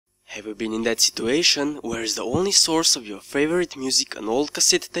Have you been in that situation where is the only source of your favorite music an old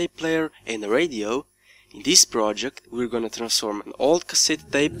cassette tape player and a radio? In this project we're gonna transform an old cassette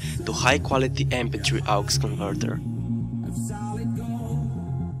tape to high quality mp3 aux converter.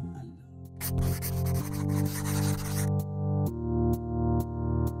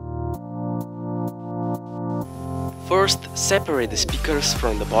 First, separate the speakers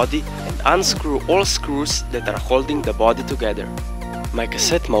from the body and unscrew all screws that are holding the body together. My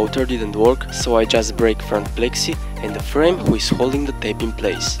cassette motor didn't work, so I just break front plexi and the frame who is holding the tape in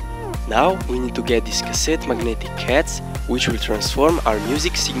place. Now we need to get these cassette magnetic heads, which will transform our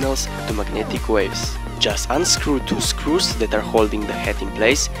music signals to magnetic waves. Just unscrew two screws that are holding the head in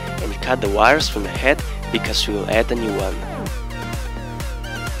place and cut the wires from the head because we will add a new one.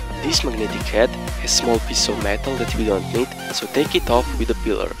 This magnetic head has small piece of metal that we don't need, so take it off with the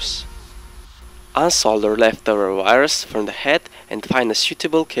pillars. Unsolder leftover wires from the head and find a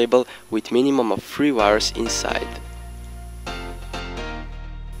suitable cable with minimum of 3 wires inside.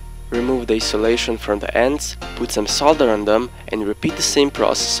 Remove the isolation from the ends, put some solder on them and repeat the same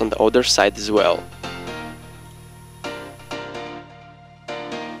process on the other side as well.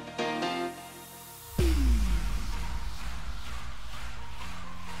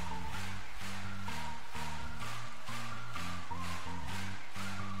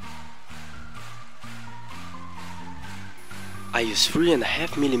 I use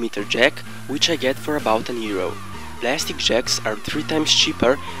 3.5mm jack, which I get for about €1. Plastic jacks are 3 times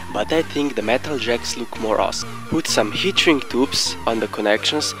cheaper, but I think the metal jacks look more awesome. Put some heat shrink tubes on the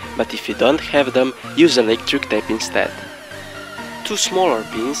connections, but if you don't have them, use electric tape instead. 2 smaller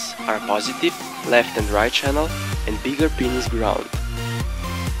pins are positive, left and right channel, and bigger pin is ground.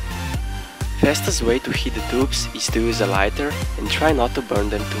 Fastest way to heat the tubes is to use a lighter and try not to burn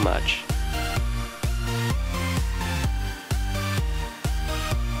them too much.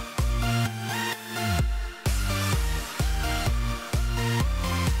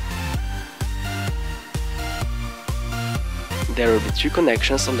 There will be 3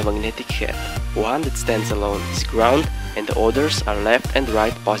 connections on the magnetic head. One that stands alone is ground and the others are left and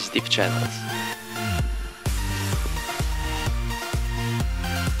right positive channels.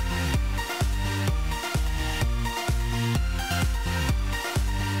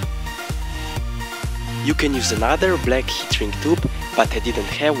 You can use another black heat shrink tube, but I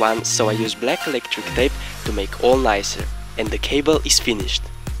didn't have one, so I used black electric tape to make all nicer. And the cable is finished.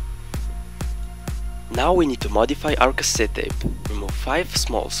 Now we need to modify our cassette tape. Remove 5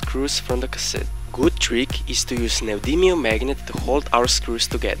 small screws from the cassette. Good trick is to use neodymium magnet to hold our screws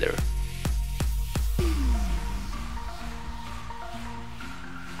together.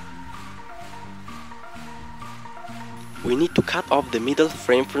 We need to cut off the middle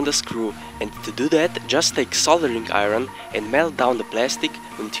frame from the screw, and to do that just take soldering iron and melt down the plastic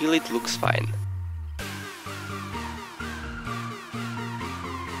until it looks fine.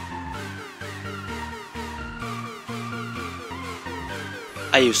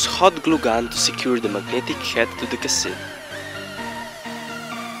 I use hot glue gun to secure the magnetic head to the cassette.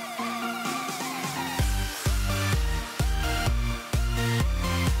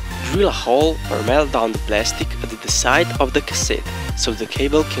 Drill a hole or melt down the plastic at the side of the cassette, so the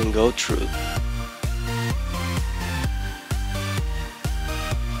cable can go through.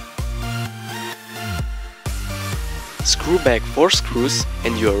 Screw back 4 screws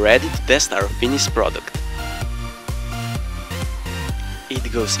and you are ready to test our finished product. It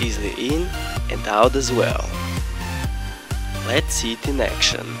goes easily in and out as well. Let's see it in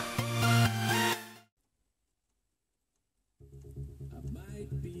action.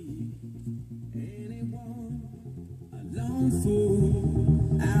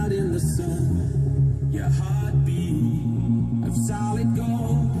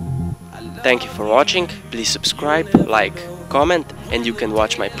 Thank you for watching, please subscribe, like, comment, and you can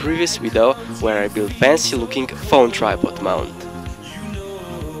watch my previous video where I built fancy looking phone tripod mount.